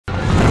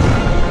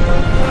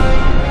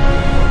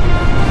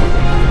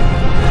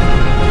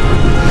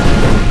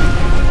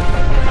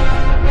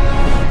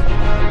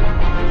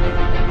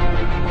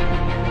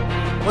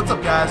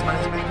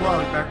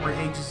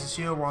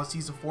Shield. We're on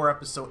season 4,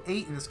 episode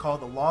 8, and it's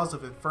called The Laws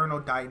of Inferno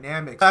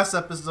Dynamics. Last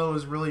episode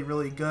was really,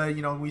 really good.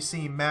 You know, we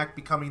seen Mac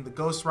becoming the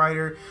Ghost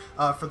Rider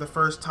for the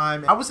first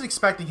time. I wasn't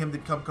expecting him to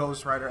become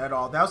Ghost Rider at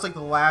all. That was like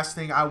the last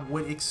thing I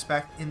would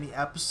expect in the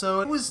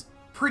episode. It was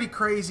pretty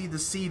crazy to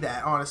see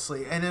that,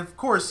 honestly. And of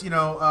course, you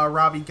know,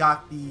 Robbie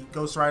got the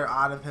Ghost Rider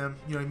out of him.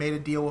 You know, he made a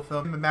deal with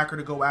him and Mac are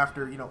to go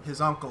after, you know,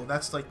 his uncle.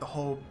 That's like the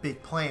whole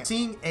big plan.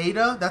 Seeing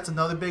Ada, that's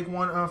another big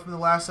one from the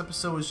last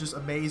episode, was just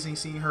amazing.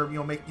 Seeing her,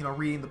 you know,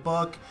 reading the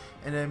book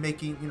and then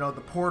making, you know,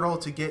 the portal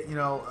to get, you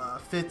know,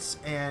 Fitz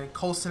and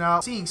Coulson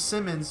out. Seeing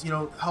Simmons, you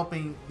know,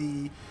 helping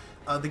the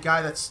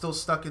guy that's still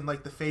stuck in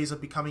like the phase of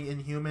becoming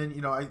inhuman,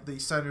 you know, the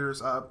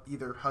senator's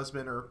either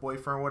husband or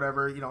boyfriend or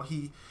whatever, you know,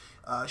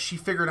 she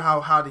figured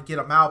out how to get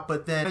him out,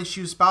 but then when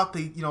she was about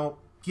to, you know,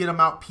 get him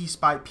out piece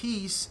by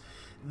piece,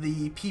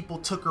 the people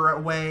took her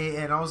away,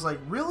 and I was like,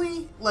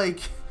 really? Like,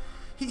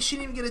 she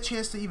didn't even get a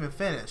chance to even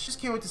finish. Just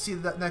can't wait to see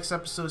that next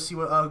episode, see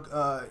what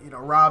you know,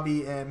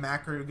 Robbie and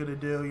Mac are gonna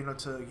do, you know,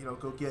 to, you know,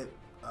 go get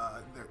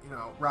you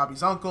know,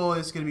 Robbie's uncle.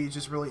 It's gonna be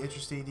just really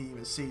interesting to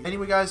even see.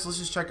 Anyway, guys, let's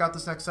just check out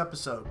this next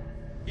episode.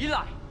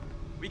 Eli,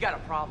 we got a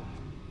problem.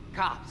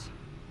 Cops,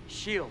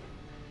 Shield,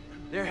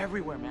 they're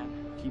everywhere, man.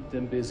 Keep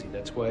them busy.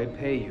 That's why I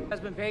pay you. Has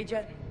been paid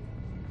yet?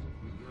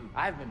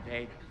 I've been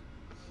paid.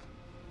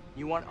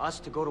 You want us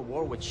to go to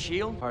war with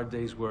Shield? Hard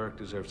day's work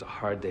deserves a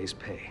hard day's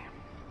pay.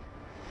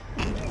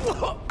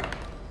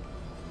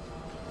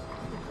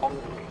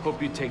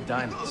 Hope you take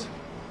diamonds.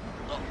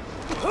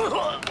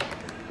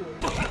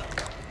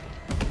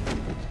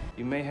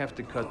 You may have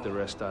to cut the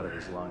rest out of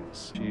his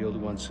lungs. Shield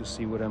wants to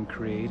see what I'm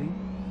creating.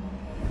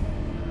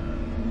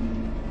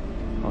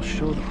 I'll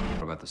show them.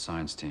 What about the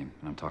science team?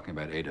 And I'm talking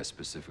about Ada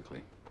specifically.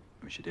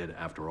 I mean, she did,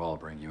 after all,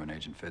 bring you and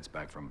Agent Fitz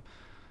back from,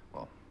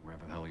 well,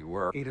 wherever the hell you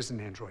were. Ada's an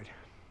android.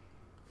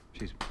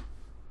 She's...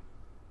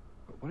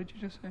 What did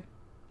you just say?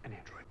 An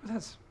android. But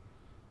that's...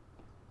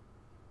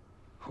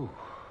 Whew.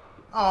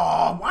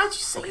 Oh, why'd you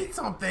say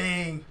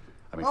something?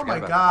 I mean, oh my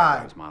about the fact that God.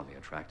 I was mildly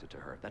attracted to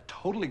her. That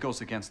totally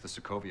goes against the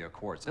Sokovia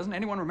Accords. Doesn't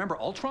anyone remember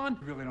Ultron?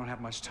 We really don't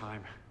have much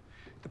time.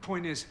 The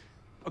point is,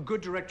 a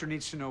good director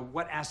needs to know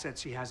what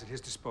assets he has at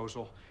his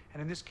disposal.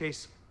 And in this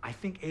case, I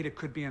think Ada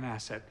could be an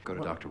asset. Go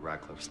to Dr.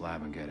 Radcliffe's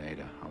lab and get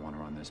Ada. I want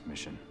her on this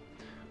mission.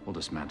 We'll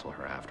dismantle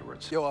her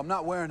afterwards. Yo, I'm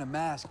not wearing a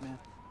mask, man.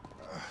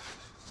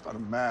 It's not a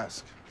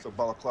mask. It's a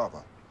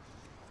balaclava.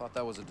 Thought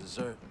that was a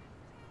dessert.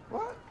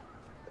 What?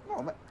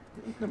 No, man.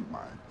 Never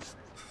mind.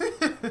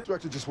 The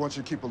director just wants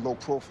you to keep a low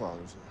profile.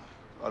 There's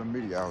a lot of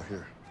media out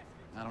here.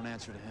 I don't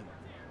answer to him.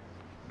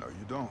 No,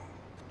 you don't.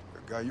 The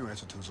guy you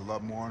answer to is a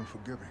lot more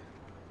unforgiving.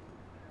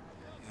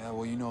 Yeah,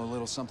 well, you know a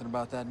little something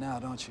about that now,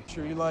 don't you?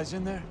 Sure Eli's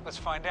in there? Let's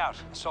find out.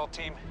 Assault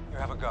team, you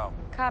have a go.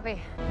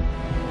 Copy.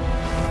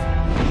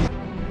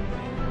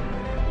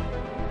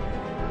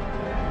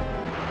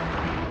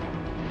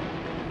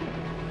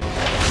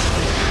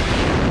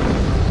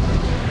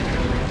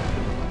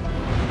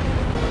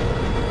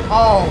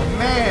 Oh,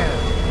 man.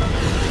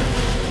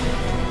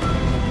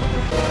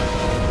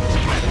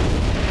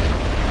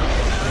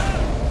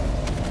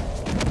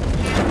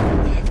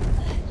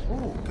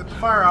 Ooh, get the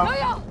fire out.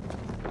 Yo-yo!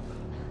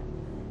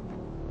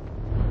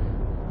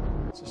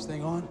 Is this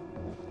thing on?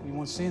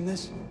 Anyone seeing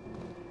this?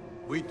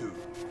 We do.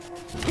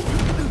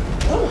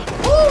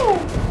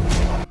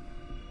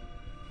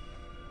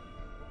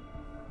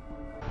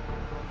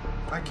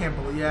 I can't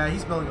believe, yeah,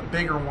 he's building a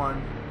bigger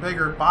one,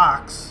 bigger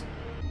box.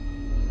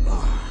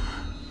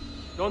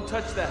 Don't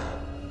touch that.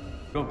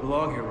 You don't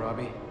belong here,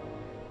 Robbie.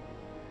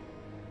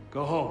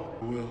 Go home.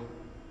 I will.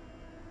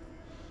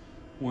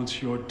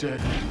 Once you're dead.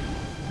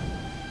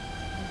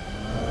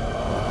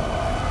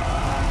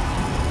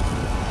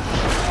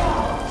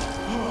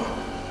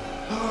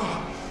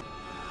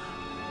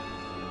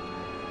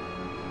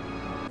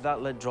 If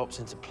that lid drops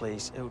into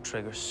place, it'll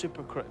trigger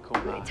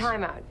supercritical mass.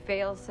 Timeout.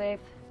 Fail safe.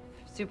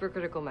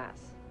 Supercritical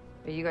mass.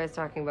 Are you guys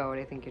talking about what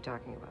I think you're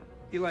talking about?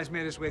 Eli's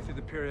made his way through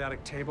the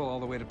periodic table all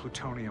the way to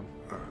plutonium.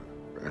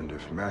 And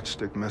if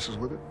Matchstick messes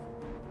with it?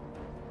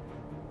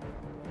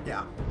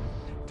 Yeah.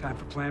 Time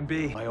for plan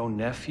B. My own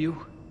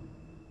nephew?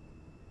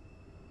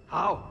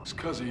 How? It's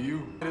because of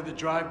you. Did the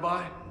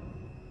drive-by?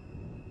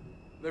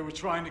 They were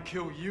trying to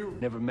kill you.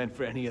 Never meant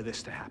for any of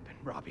this to happen,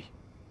 Robbie.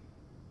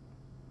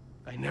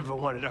 I never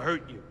wanted to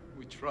hurt you.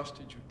 We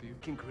trusted you, Theo.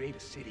 I can create a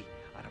city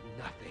out of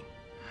nothing.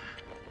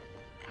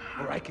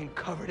 Or I can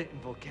cover it in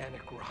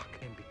volcanic rock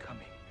and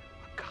becoming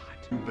a god.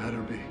 You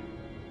better be.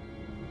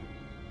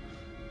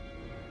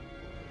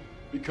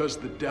 Because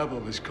the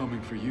devil is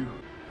coming for you.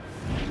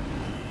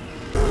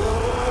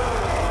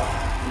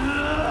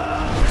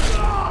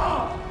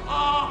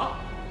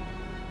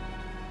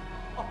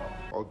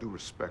 All due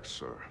respect,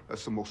 sir.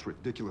 That's the most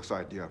ridiculous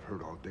idea I've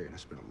heard all day, and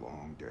it's been a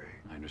long day.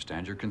 I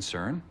understand your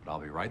concern, but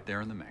I'll be right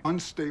there in the mix.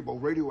 Unstable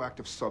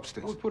radioactive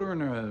substance. We'll put her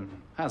in a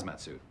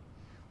hazmat suit.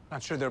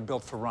 Not sure they're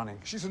built for running.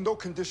 She's in no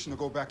condition to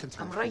go back into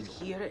I'm the right field.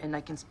 here, and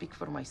I can speak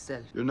for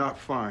myself. You're not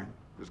fine.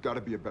 There's got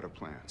to be a better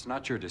plan. It's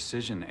not your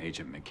decision,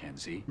 Agent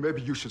McKenzie.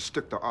 Maybe you should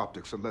stick to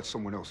optics and let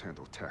someone else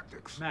handle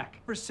tactics. Mac,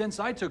 Ever since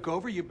I took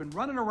over, you've been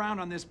running around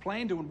on this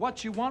plane doing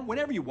what you want,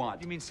 whatever you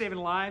want. you mean saving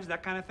lives,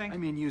 that kind of thing? I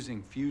mean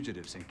using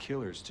fugitives and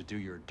killers to do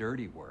your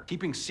dirty work.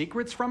 Keeping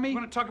secrets from me? You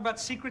want to talk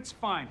about secrets?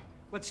 Fine.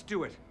 Let's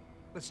do it.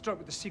 Let's start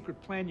with the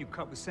secret plan you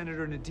cut with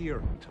Senator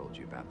Nadir. I told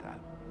you about that.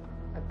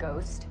 A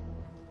ghost?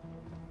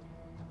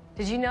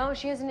 Did you know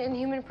she has an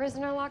inhuman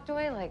prisoner locked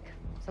away? Like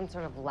some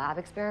sort of lab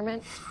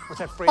experiment? What's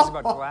that phrase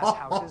about glass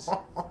houses?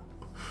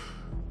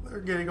 They're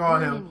getting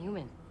on him.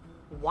 Inhuman.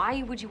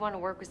 Why would you want to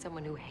work with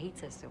someone who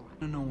hates us so much? I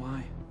don't know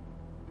why.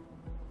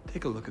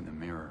 Take a look in the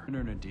mirror.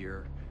 Senator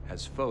Nadir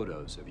has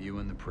photos of you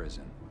in the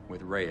prison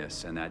with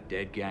Reyes and that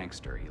dead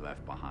gangster he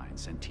left behind,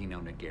 Santino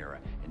Noguera,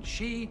 and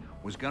she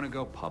was gonna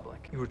go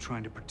public. You were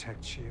trying to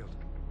protect S.H.I.E.L.D.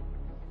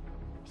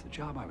 It's the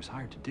job I was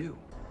hired to do.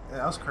 Yeah,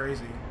 that was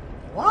crazy.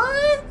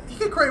 What? You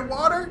can create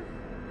water?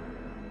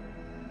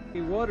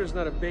 Water's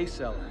not a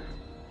base element.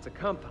 It's a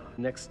compound.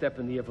 Next step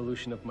in the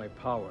evolution of my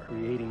power,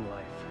 creating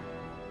life.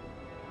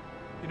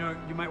 You know,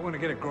 you might want to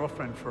get a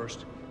girlfriend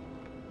first.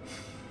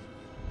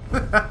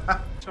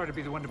 Sorry to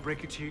be the one to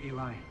break it to you,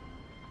 Eli,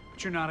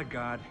 but you're not a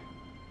god.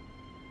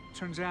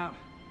 Turns out,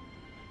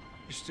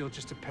 you're still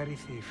just a petty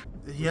thief.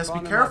 He has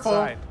to be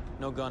careful.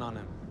 No gun on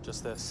him,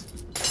 just this.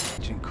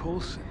 Agent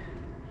Coulson,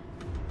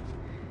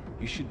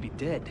 you should be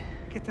dead.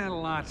 Get that a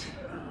lot.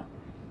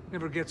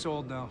 Never gets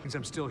old, though, since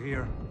I'm still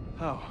here.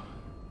 How?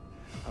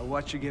 I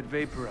watch you get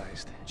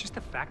vaporized. Just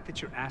the fact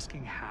that you're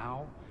asking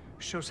how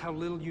shows how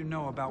little you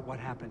know about what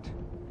happened.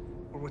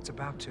 Or what's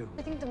about to.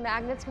 I think the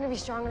magnet's gonna be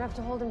strong enough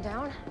to hold him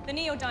down. The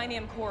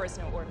neodymium core is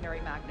no ordinary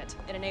magnet.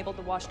 It enabled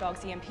the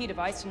Watchdog's EMP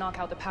device to knock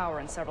out the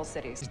power in several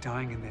cities. He's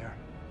dying in there.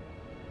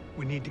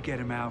 We need to get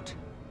him out.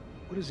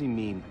 What does he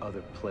mean,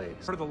 other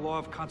place? Heard of the law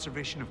of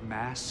conservation of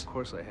mass? Of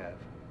course I have.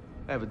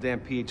 I have a damn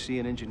PhD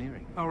in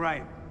engineering. Oh,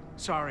 right.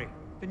 Sorry.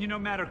 Then you know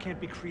matter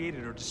can't be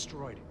created or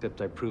destroyed.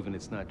 Except I've proven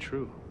it's not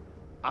true.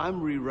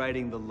 I'm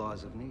rewriting the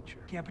laws of nature.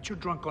 Yeah, but you're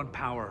drunk on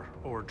power,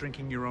 or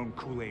drinking your own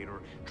Kool-Aid,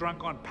 or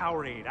drunk on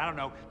Powerade. I don't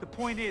know. The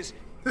point is,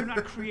 you're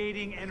not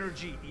creating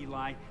energy,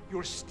 Eli.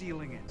 You're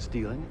stealing it.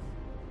 Stealing?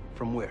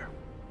 From where?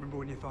 Remember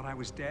when you thought I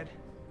was dead?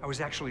 I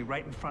was actually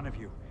right in front of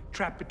you,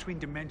 trapped between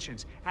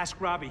dimensions. Ask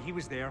Robbie, he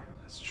was there.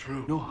 That's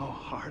true. You know how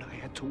hard I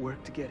had to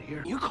work to get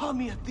here? You call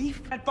me a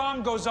thief? That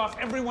bomb goes off,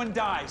 everyone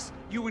dies,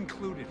 you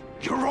included.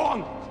 You're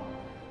wrong!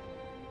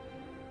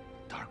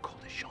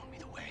 Darkhold has shown me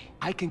the way.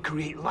 I can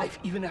create life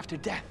even after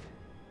death.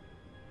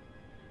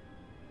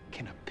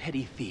 Can a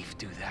petty thief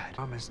do that?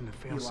 Bomb isn't a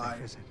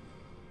failsafe, is it?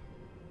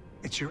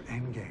 It's your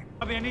end game.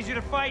 Robbie, I need you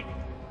to fight.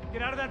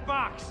 Get out of that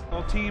box.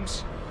 All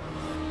teams,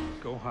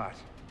 go hot.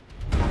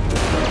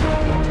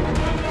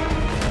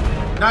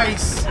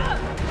 Nice.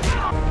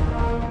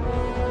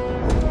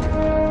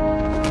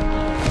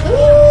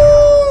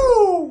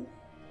 Woo!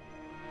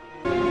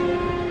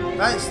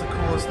 That is the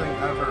coolest thing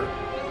ever.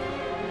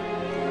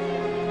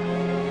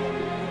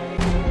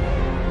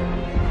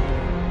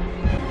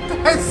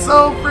 That's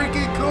so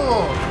freaking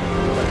cool.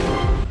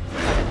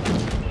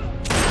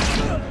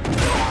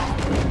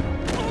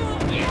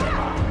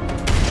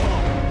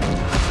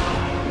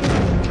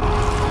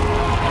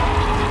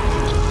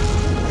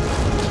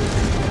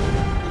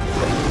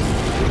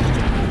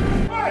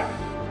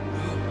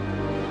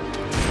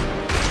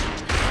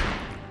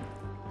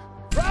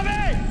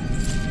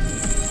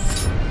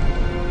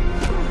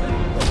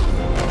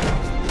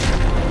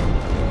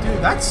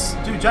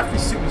 Dude,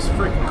 Jeffrey's suit is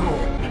freaking cool.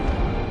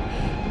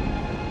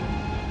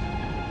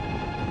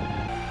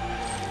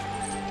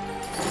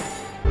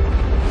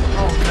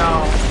 Oh no.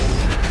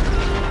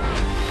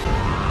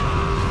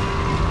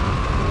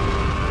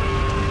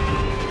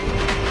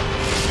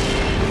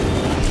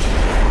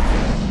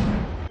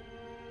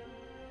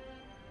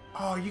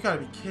 Oh, you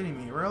gotta be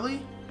kidding me,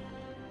 really?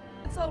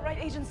 It's all right,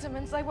 Agent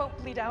Simmons. I won't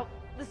bleed out.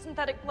 The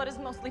synthetic blood is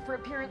mostly for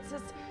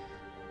appearances.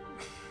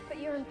 But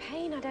you're in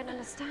pain, I don't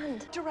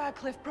understand.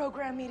 Radcliffe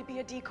programmed me to be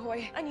a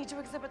decoy. I need to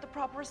exhibit the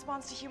proper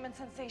response to human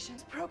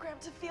sensations.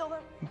 Programmed to feel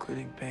them.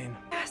 Including pain.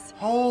 Yes.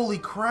 Holy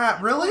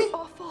crap, really?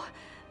 Awful.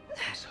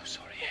 I'm so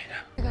sorry, Ada.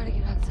 I gotta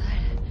get outside.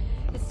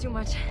 It's too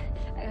much.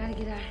 I gotta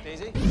get out.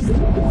 Daisy?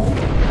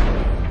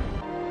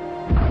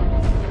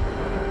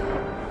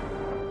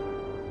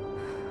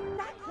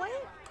 That plane?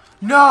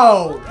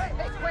 No!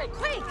 Hey, wait,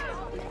 quick!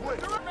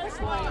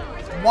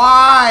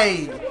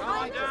 Why?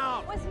 Lie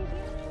down.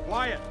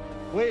 Quiet.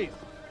 Please.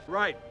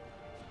 Right.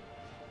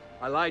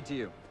 I lied to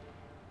you.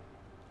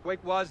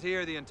 Quake was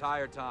here the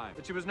entire time,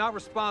 but she was not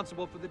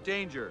responsible for the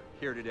danger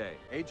here today.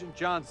 Agent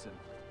Johnson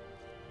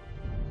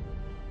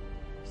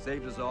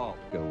saved us all.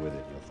 Go with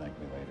it. You'll thank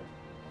me later.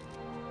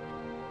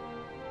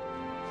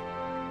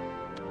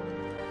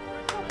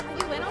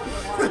 You in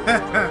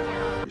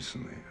on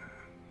Recently,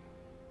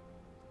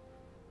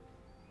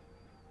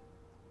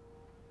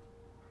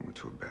 I went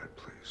to a bad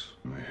place.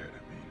 In my head,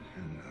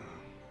 and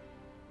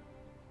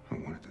I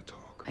wanted to talk.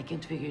 I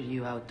can't figure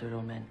you out,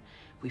 Turtle Man.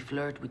 We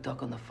flirt, we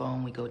talk on the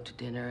phone, we go to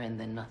dinner, and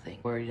then nothing.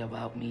 Worried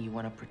about me, you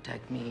want to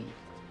protect me.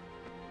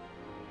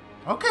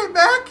 Okay,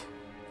 Mac.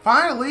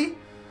 Finally.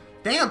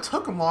 Damn,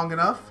 took him long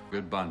enough.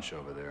 Good bunch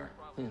over there.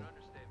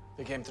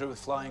 They came through with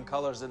flying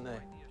colors, didn't they?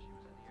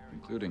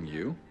 Including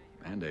you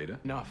and Ada.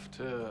 Enough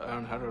to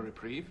earn her a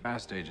reprieve?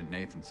 Asked Agent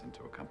Nathanson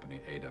to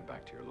accompany Ada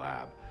back to your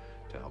lab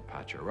to help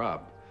patch her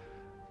up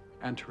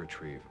and to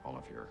retrieve all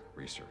of your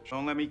research.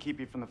 Don't let me keep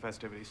you from the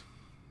festivities.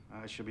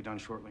 I should be done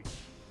shortly.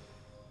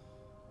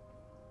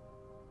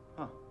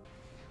 Huh.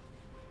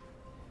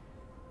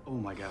 Oh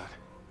my God.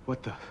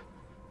 What the?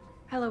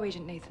 Hello,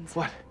 Agent Nathanson.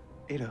 What?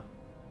 Ada,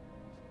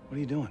 what are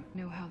you doing?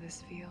 Know how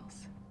this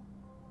feels.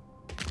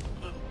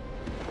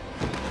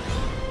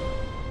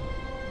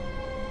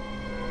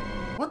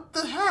 What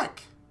the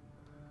heck?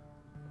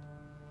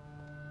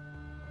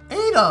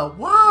 Ada,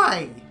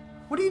 why?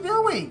 What are you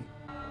doing?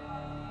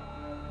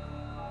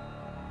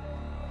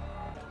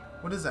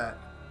 What is that?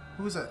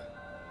 Who is that?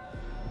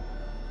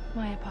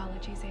 My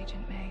apologies,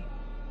 Agent May.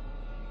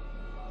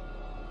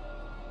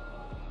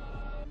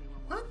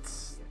 What?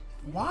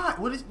 Why?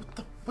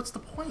 What's the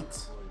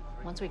point?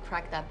 Once we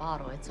crack that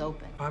bottle, it's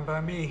open. Fine by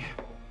me.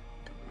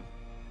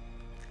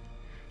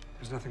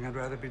 There's nothing I'd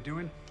rather be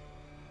doing.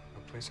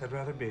 No place I'd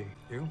rather be.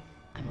 You?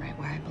 I'm right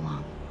where I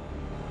belong.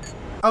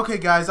 Okay,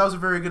 guys, that was a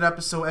very good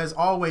episode as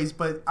always,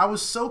 but I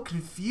was so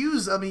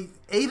confused. I mean,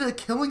 Ada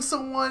killing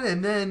someone,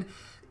 and then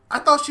I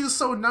thought she was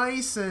so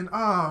nice, and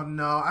oh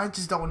no, I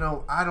just don't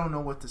know. I don't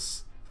know what to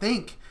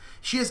think.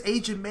 She has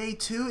Agent May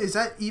too. Is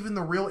that even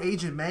the real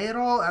Agent May at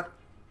all?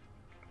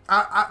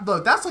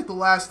 Look, that's like the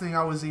last thing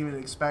I was even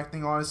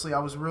expecting. Honestly, I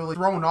was really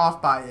thrown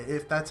off by it.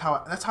 If that's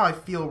how I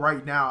feel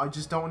right now. I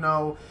just don't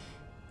know.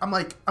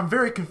 I'm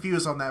very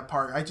confused on that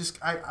part.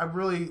 I'm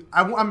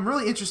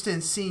really interested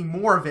in seeing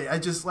more of it. I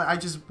just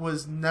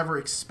was never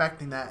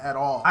expecting that at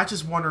all. I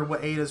just wonder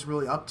what Ada's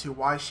really up to.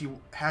 Why she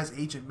has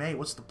Agent May?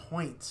 What's the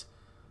point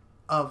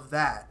of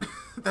that?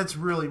 That's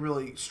really,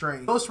 really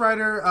strange. Ghost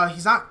Rider,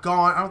 he's not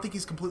gone. I don't think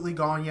he's completely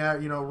gone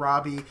yet. You know,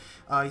 Robbie,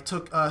 he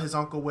took his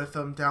uncle with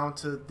him down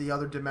to the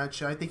other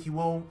dimension. I think he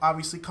will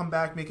obviously come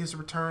back, make his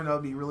return. That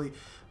would be really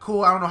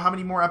cool. I don't know how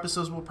many more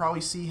episodes we'll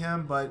probably see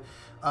him, but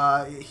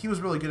he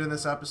was really good in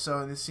this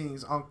episode. And seeing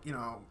his uncle, you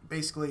know,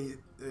 basically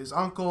his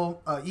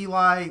uncle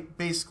Eli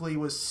basically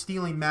was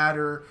stealing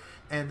matter,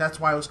 and that's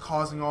why it was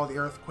causing all the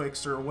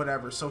earthquakes or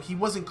whatever. So he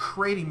wasn't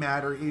creating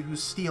matter; he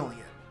was stealing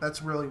it.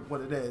 That's really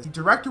what it is. The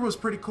director was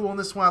pretty cool in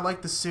this one. I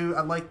like the suit.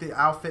 I like the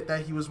outfit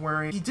that he was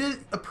wearing. He did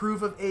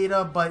approve of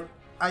Ada, but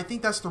I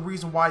think that's the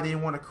reason why they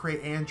didn't want to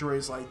create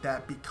androids like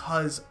that,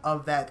 because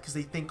of that, because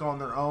they think on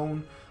their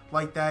own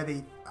like that.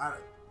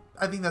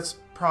 I think that's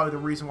probably the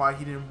reason why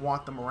he didn't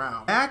want them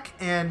around. Mac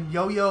and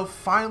Yo-Yo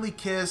finally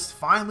kissed,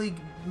 finally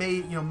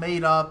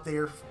made up.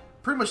 They're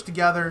pretty much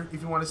together,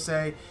 if you want to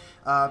say.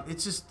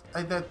 It's just,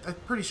 I'm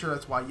pretty sure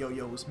that's why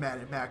Yo-Yo was mad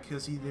at Mac,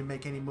 because he didn't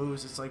make any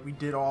moves. It's like, we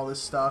did all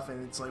this stuff,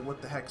 and it's like,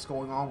 what the heck's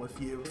going on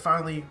with you? They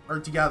finally are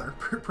together,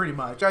 pretty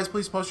much. Guys,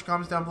 please post your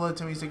comments down below.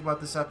 Tell me what you think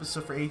about this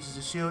episode for Agents of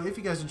S.H.I.E.L.D. If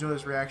you guys enjoyed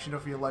this reaction,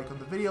 don't forget to like on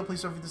the video.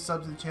 Please don't forget to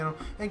sub to the channel.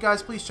 And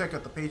guys, please check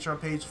out the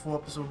Patreon page. Full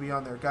episode will be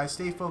on there. Guys,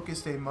 stay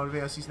focused, stay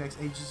motivated. I'll see you next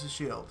Agents of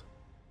S.H.I.E.L.D.